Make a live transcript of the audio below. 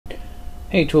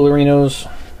Hey Toolerinos,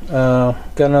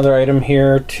 got another item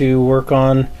here to work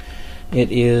on. It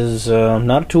is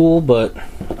not a tool, but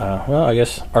well, I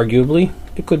guess arguably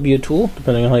it could be a tool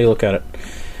depending on how you look at it.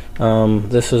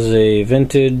 This is a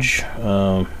vintage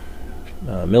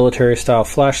military style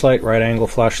flashlight, right angle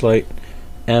flashlight,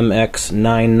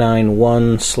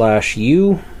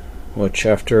 MX-991/U, which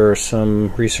after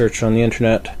some research on the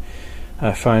internet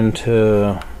I find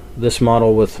this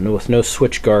model with no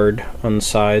switch guard on the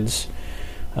sides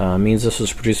means this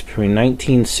was produced between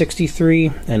 1963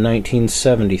 and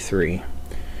 1973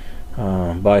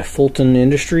 by Fulton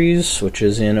Industries, which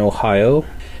is in Ohio.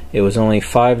 It was only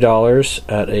 $5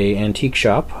 at an antique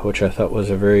shop, which I thought was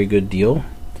a very good deal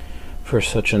for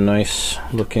such a nice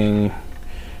looking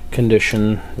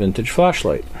condition vintage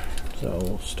flashlight. So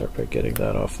we'll start by getting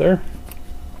that off there.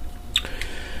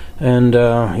 And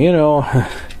you know,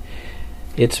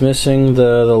 it's missing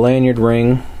the lanyard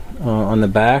ring on the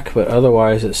back, but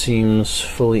otherwise it seems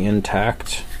fully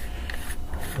intact.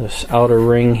 This outer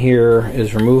ring here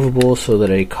is removable so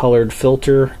that a colored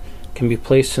filter can be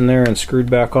placed in there and screwed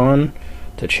back on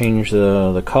to change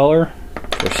the color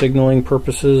for signaling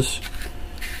purposes.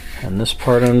 And this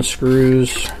part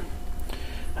unscrews,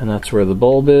 and that's where the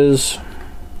bulb is.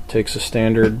 Takes a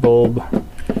standard bulb,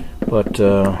 but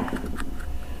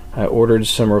I ordered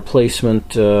some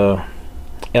replacement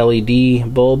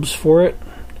LED bulbs for it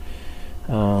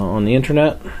on the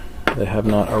internet. They have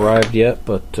not arrived yet,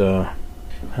 but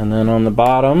and then on the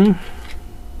bottom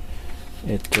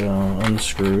it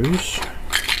unscrews,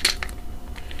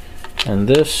 and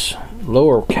this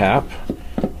lower cap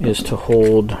is to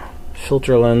hold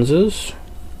filter lenses.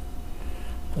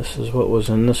 This is what was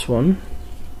in this one,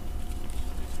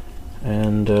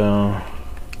 and then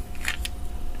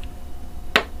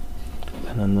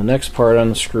the next part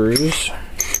unscrews.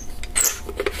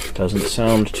 Doesn't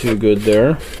sound too good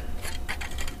there.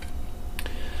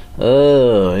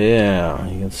 Oh yeah,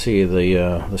 you can see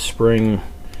the spring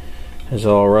is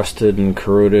all rusted and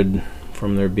corroded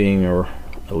from there being a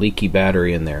leaky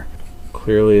battery in there.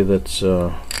 Clearly that's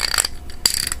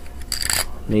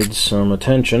needs some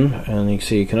attention. And you can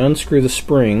see you can unscrew the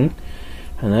spring,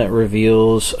 and that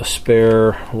reveals a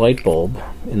spare light bulb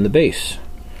in the base.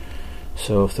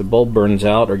 So if the bulb burns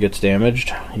out or gets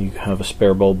damaged, you have a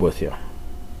spare bulb with you.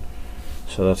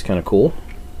 So that's kind of cool.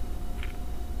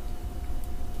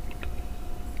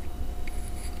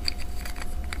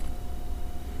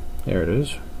 There it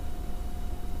is.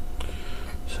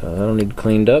 So that'll need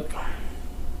cleaned up.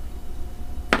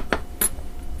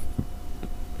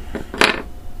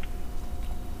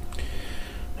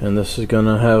 And this is going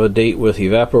to have a date with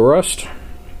Evaporust,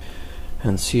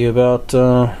 and see about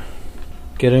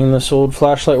getting this old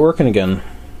flashlight working again.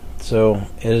 So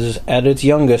it is at its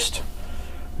youngest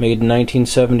made in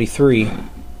 1973,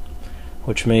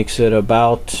 which makes it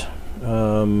about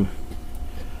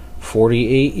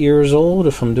 48 years old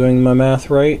if I'm doing my math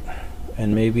right,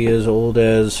 and maybe as old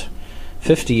as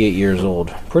 58 years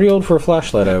old. Pretty old for a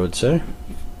flashlight, I would say.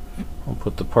 I'll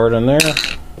put the part in there,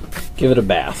 give it a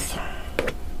bath.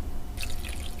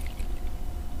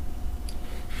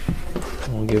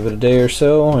 We'll give it a day or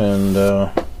so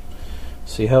and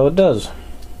see how it does.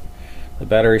 The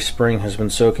battery spring has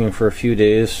been soaking for a few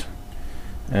days,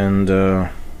 and I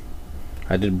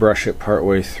did brush it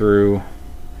partway through,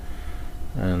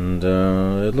 and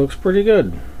it looks pretty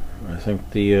good. I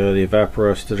think the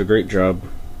Evaporust did a great job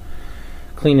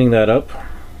cleaning that up.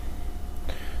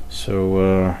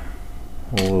 So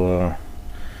we'll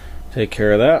take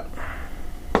care of that.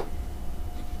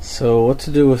 So what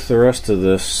to do with the rest of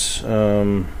this?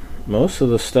 Most of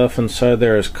the stuff inside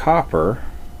there is copper,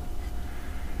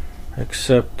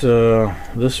 except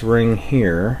this ring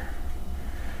here,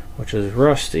 which is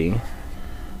rusty.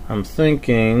 I'm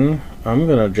thinking I'm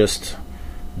gonna just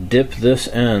dip this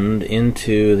end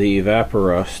into the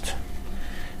Evaporust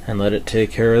and let it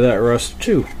take care of that rust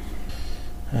too.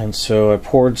 And so I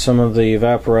poured some of the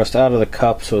Evaporust out of the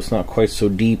cup so it's not quite so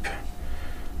deep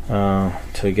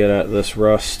to get at this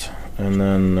rust. And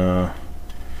then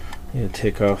you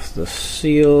take off the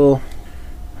seal,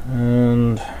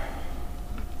 and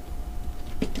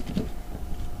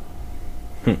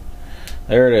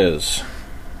there it is.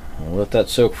 I'll let that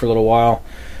soak for a little while.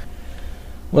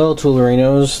 Well,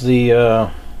 Toolerinos, the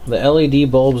LED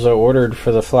bulbs I ordered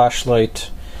for the flashlight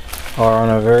are on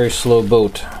a very slow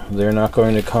boat. They're not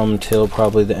going to come till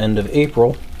probably the end of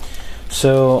April.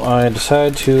 So I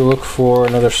decided to look for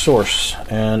another source,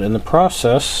 and in the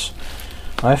process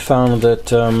I found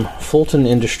that Fulton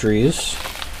Industries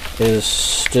is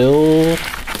still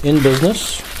in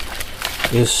business,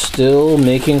 is still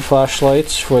making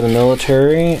flashlights for the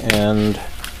military, and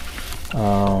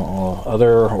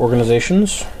other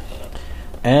organizations.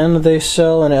 And they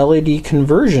sell an LED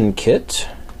conversion kit,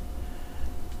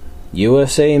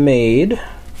 USA made,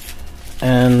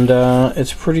 and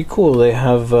it's pretty cool. They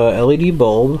have a LED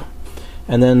bulb,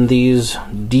 and then these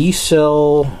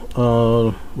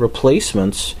D-cell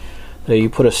replacements that you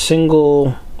put a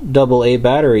single AA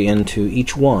battery into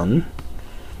each one.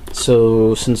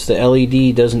 So since the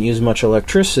LED doesn't use much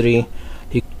electricity,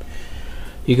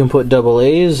 you can put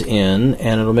AA's in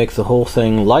and it'll make the whole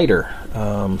thing lighter.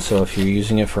 So if you're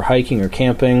using it for hiking or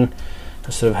camping,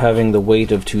 instead of having the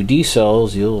weight of 2 D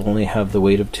cells, you'll only have the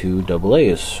weight of 2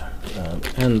 AA's.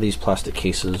 And these plastic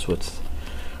cases with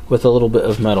a little bit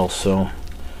of metal. So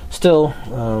still,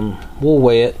 we'll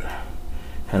weigh it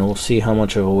and we'll see how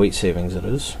much of a weight savings it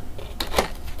is.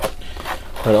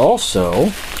 But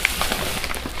also,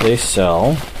 they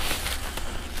sell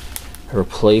a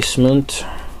replacement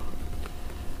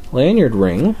lanyard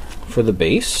ring for the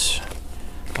base.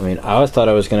 I mean, I thought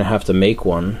I was going to have to make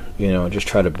one, you know, just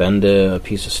try to bend a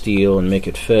piece of steel and make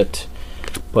it fit.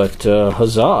 But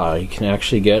huzzah, you can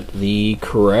actually get the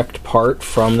correct part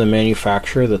from the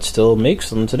manufacturer that still makes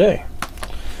them today.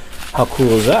 How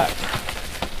cool is that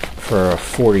for a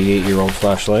 48-year-old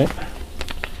flashlight?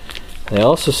 They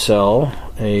also sell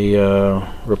a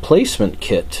replacement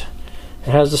kit.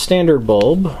 It has the standard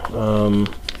bulb,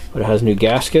 but it has new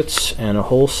gaskets and a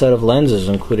whole set of lenses,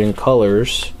 including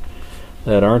colors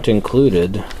that aren't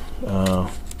included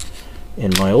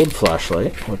in my old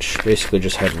flashlight, which basically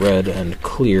just had red and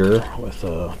clear with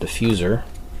a diffuser.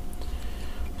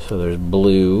 So there's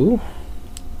blue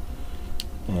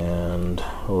and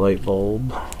a light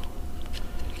bulb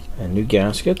and new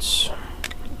gaskets,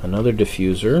 another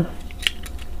diffuser,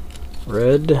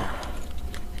 red,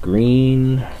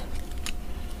 green,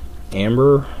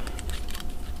 amber,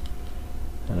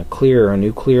 and a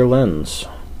new clear lens.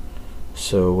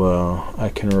 So I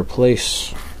can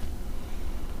replace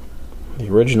the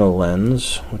original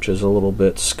lens, which is a little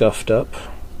bit scuffed up.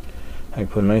 I can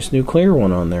put a nice new clear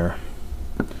one on there.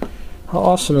 How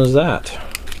awesome is that?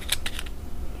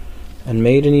 And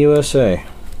made in USA.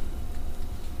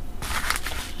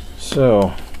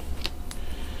 So,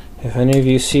 if any of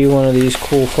you see one of these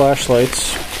cool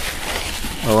flashlights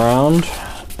around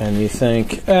and you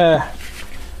think, what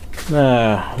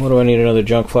do I need another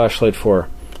junk flashlight for?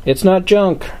 It's not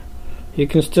junk. You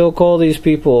can still call these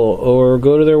people or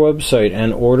go to their website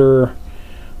and order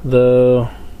the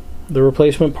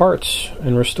replacement parts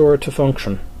and restore it to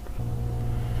function.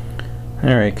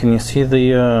 Alright, can you see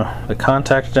the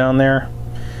contact down there?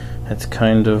 It's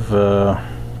kind of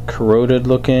corroded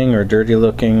looking or dirty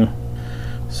looking,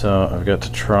 so I've got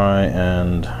to try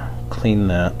and clean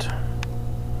that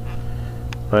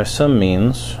by some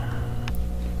means.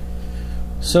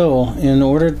 So, in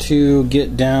order to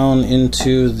get down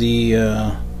into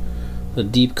the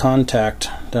deep contact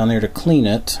down there to clean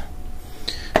it,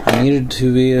 I needed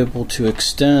to be able to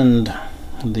extend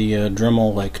the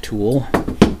Dremel-like tool,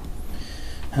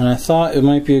 and I thought it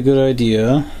might be a good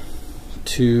idea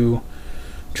to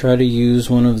try to use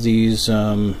one of these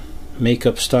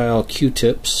makeup style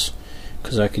Q-tips,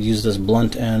 because I could use this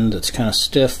blunt end that's kind of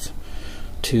stiff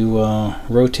to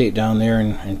rotate down there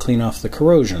and clean off the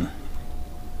corrosion.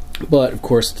 But of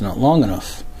course it's not long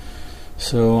enough,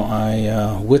 so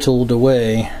I whittled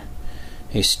away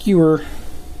a skewer,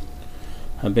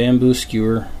 a bamboo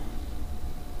skewer.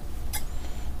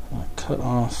 I cut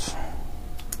off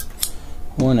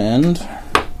one end,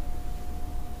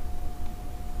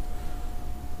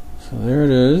 so there it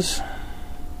is.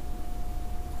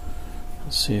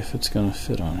 Let's see if it's going to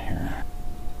fit on here.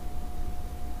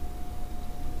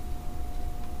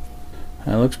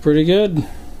 That looks pretty good.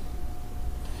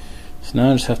 So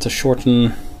now I just have to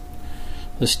shorten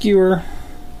the skewer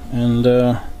and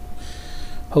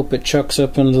hope it chucks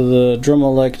up into the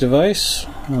Dremel-like device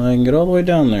and I can get all the way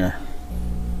down there.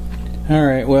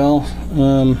 Alright, well, I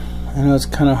know it's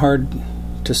kind of hard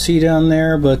to see down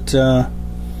there, but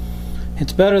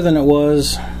it's better than it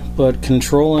was, but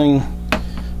controlling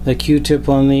the Q-tip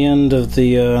on the end of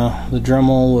the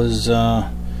Dremel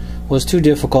was too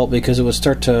difficult because it would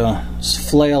start to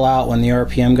flail out when the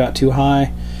RPM got too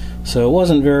high. So it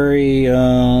wasn't very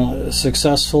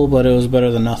successful, but it was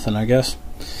better than nothing, I guess.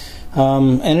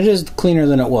 And it is cleaner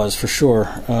than it was, for sure.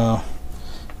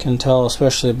 Can tell,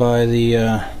 especially by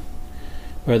the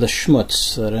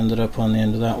schmutz that ended up on the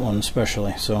end of that one,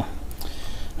 especially. So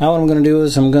now what I'm going to do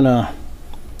is I'm going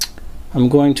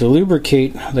to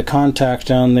lubricate the contact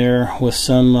down there with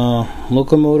some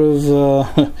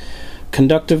locomotive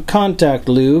conductive contact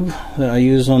lube that I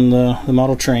use on the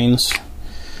model trains.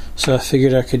 So I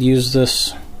figured I could use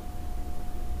this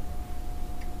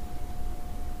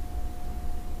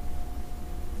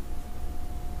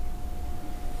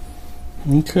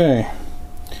Okay,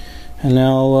 and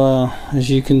now as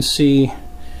you can see,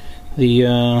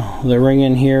 the ring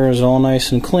in here is all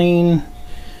nice and clean.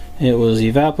 It was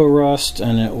evaporust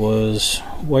and it was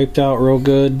wiped out real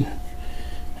good,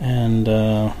 and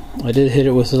I did hit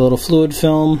it with a little fluid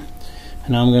film,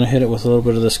 and now I'm going to hit it with a little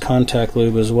bit of this contact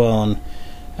lube as well. And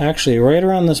actually right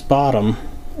around this bottom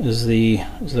is the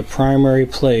primary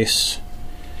place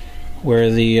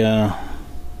where the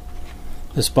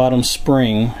this bottom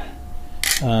spring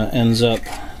ends up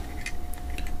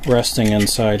resting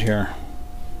inside here.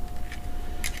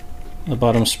 The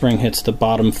bottom spring hits the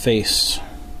bottom face.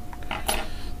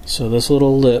 So this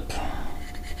little lip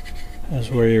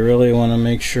is where you really want to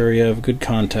make sure you have good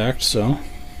contact. So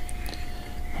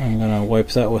I'm going to wipe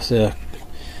that with the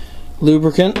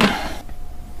lubricant.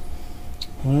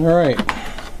 Alright,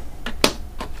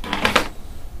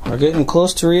 we're getting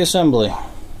close to reassembly.